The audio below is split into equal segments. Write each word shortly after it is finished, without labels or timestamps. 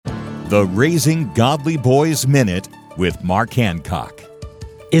The Raising Godly Boys Minute with Mark Hancock.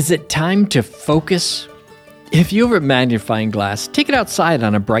 Is it time to focus? If you have a magnifying glass, take it outside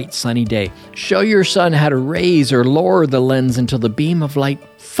on a bright sunny day. Show your son how to raise or lower the lens until the beam of light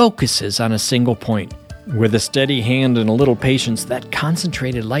focuses on a single point. With a steady hand and a little patience, that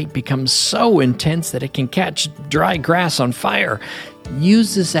concentrated light becomes so intense that it can catch dry grass on fire.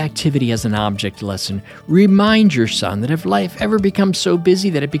 Use this activity as an object lesson. Remind your son that if life ever becomes so busy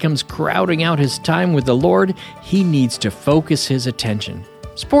that it becomes crowding out his time with the Lord, he needs to focus his attention.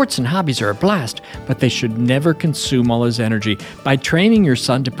 Sports and hobbies are a blast, but they should never consume all his energy. By training your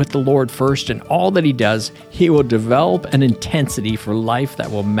son to put the Lord first in all that he does, he will develop an intensity for life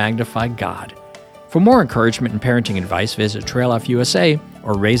that will magnify God. For more encouragement and parenting advice, visit Trail Life USA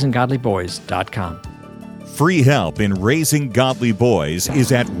or RaisingGodlyBoys.com. Free help in raising godly boys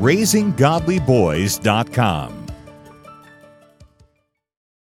is at RaisingGodlyBoys.com.